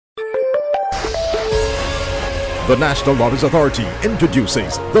The National Lotteries Authority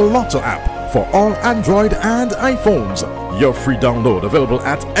introduces the Lotto app for all Android and iPhones. Your free download available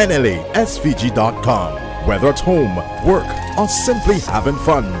at NLA.svg.com. Whether at home, work, or simply having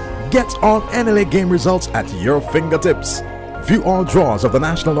fun, get all NLA game results at your fingertips. View all draws of the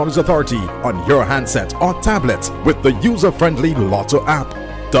National Lotteries Authority on your handset or tablet with the user-friendly Lotto app.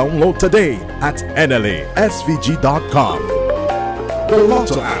 Download today at NLA.svg.com. The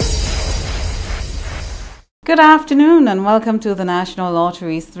Lotto app. Good afternoon and welcome to the National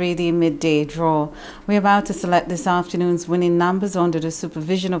Lottery's 3D midday draw. We're about to select this afternoon's winning numbers under the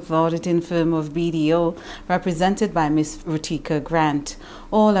supervision of the auditing firm of BDO, represented by Ms. Rutika Grant.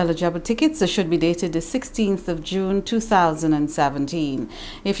 All eligible tickets should be dated the 16th of June 2017.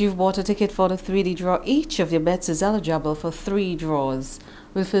 If you've bought a ticket for the 3D draw, each of your bets is eligible for 3 draws.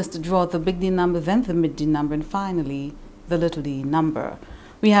 We'll first draw the big D number, then the mid D number, and finally the little d number.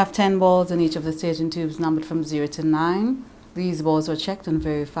 We have 10 balls in each of the staging tubes numbered from 0 to 9. These balls were checked and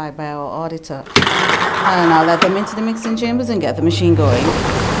verified by our auditor. I'll now let them into the mixing chambers and get the machine going.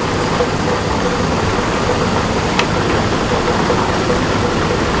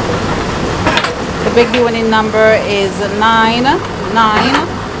 The big D winning number is 9, 9,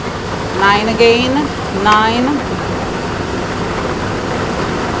 9 again, 9,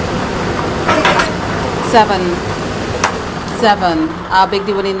 7. 7. Our big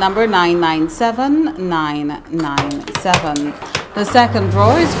D winning number 997, 997. The second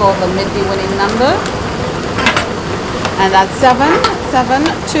draw is for the mid D winning number, and that's 7, 7,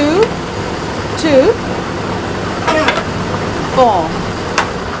 2, 2, 4,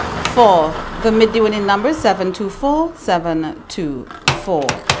 4. The mid D winning number 724, 724.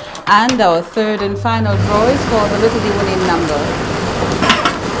 And our third and final draw is for the little D winning number.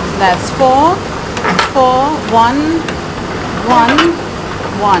 That's 4, 4, 1, 1,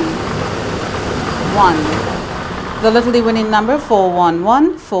 1, 1. The little D winning number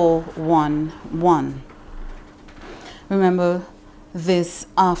 411, 411. Remember, this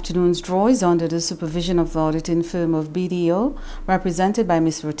afternoon's draw is under the supervision of the auditing firm of BDO, represented by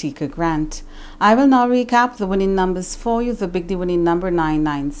Ms. Rutika Grant. I will now recap the winning numbers for you. The big D winning number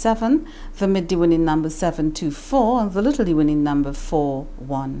 997, the mid D winning number 724, and the little D winning number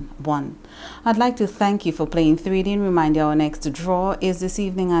 411. I'd like to thank you for playing 3D and remind you our next draw is this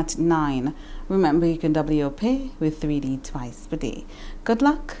evening at 9. Remember, you can double your pay with 3D twice per day. Good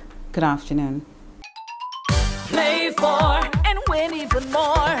luck. Good afternoon. Play for and win even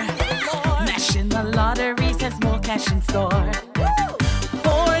more. National Lotteries has more cash in store.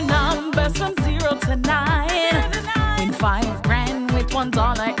 4 numbers from 0 to 9. Win 5 grand with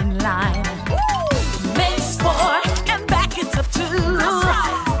 $1 in line. Mix 4 and back it up too.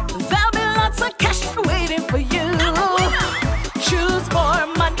 There'll be lots of cash waiting for you. Choose for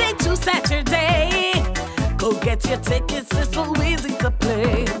Monday to Saturday. Go get your tickets, it's so easy to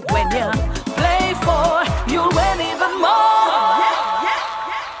play when you're